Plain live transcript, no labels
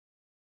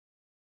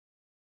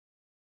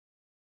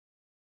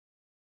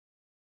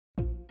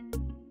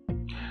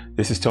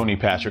This is Tony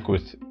Patrick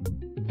with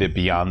the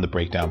Beyond the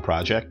Breakdown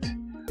project.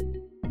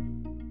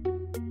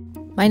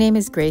 My name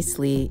is Grace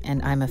Lee,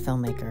 and I'm a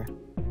filmmaker.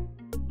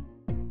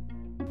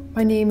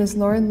 My name is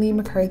Lee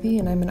McCarthy,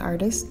 and I'm an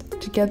artist.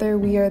 Together,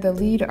 we are the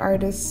lead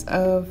artists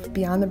of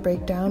Beyond the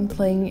Breakdown,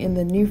 playing in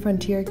the New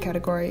Frontier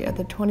category at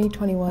the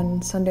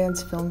 2021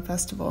 Sundance Film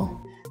Festival.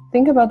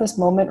 Think about this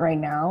moment right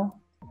now.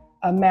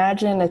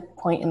 Imagine a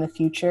point in the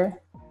future.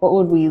 What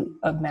would we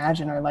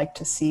imagine or like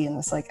to see in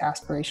this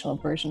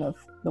aspirational version of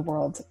the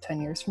world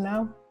 10 years from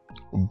now?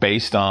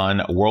 Based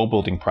on a world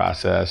building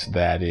process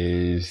that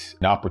is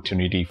an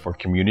opportunity for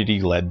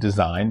community-led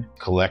design,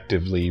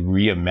 collectively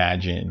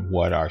reimagine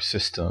what our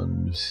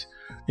systems,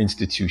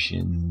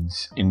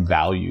 institutions, and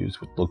values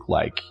would look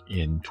like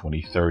in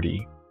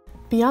 2030.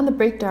 Beyond the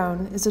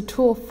Breakdown is a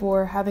tool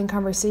for having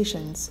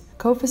conversations,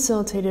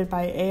 co-facilitated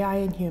by AI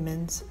and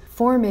humans,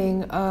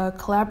 forming a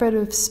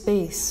collaborative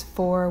space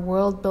for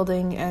world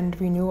building and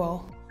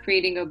renewal.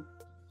 Creating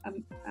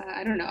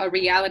a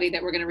reality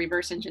that we're going to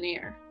reverse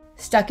engineer.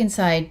 Stuck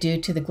inside due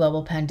to the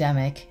global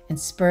pandemic and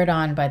spurred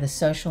on by the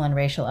social and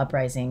racial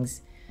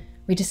uprisings,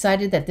 we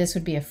decided that this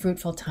would be a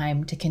fruitful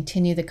time to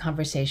continue the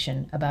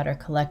conversation about our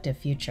collective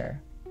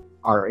future.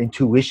 Our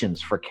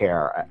intuitions for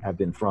care have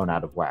been thrown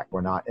out of whack.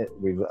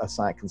 We've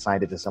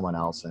consigned it to someone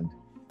else, and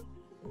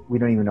we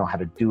don't even know how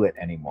to do it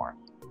anymore.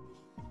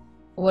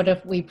 What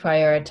if we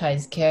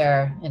prioritize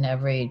care in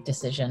every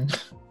decision?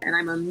 And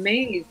I'm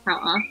amazed how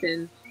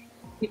often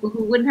people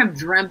who wouldn't have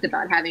dreamt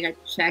about having a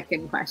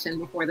check-in question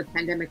before the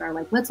pandemic are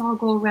like, let's all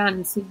go around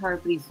and see how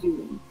everybody's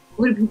doing.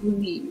 What do people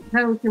need?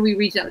 How can we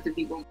reach out to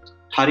people?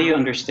 How do you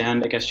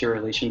understand, your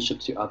relationship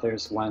to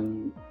others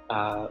when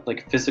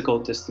physical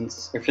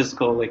distance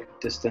or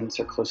distance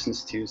or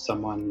closeness to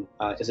someone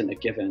isn't a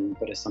given,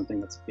 but is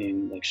something that's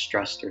being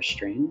stressed or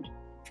strained?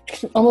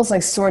 Almost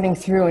like sorting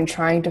through and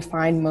trying to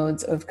find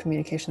modes of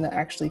communication that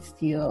actually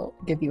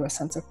give you a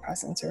sense of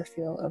presence or a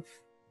feel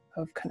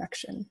of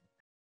connection.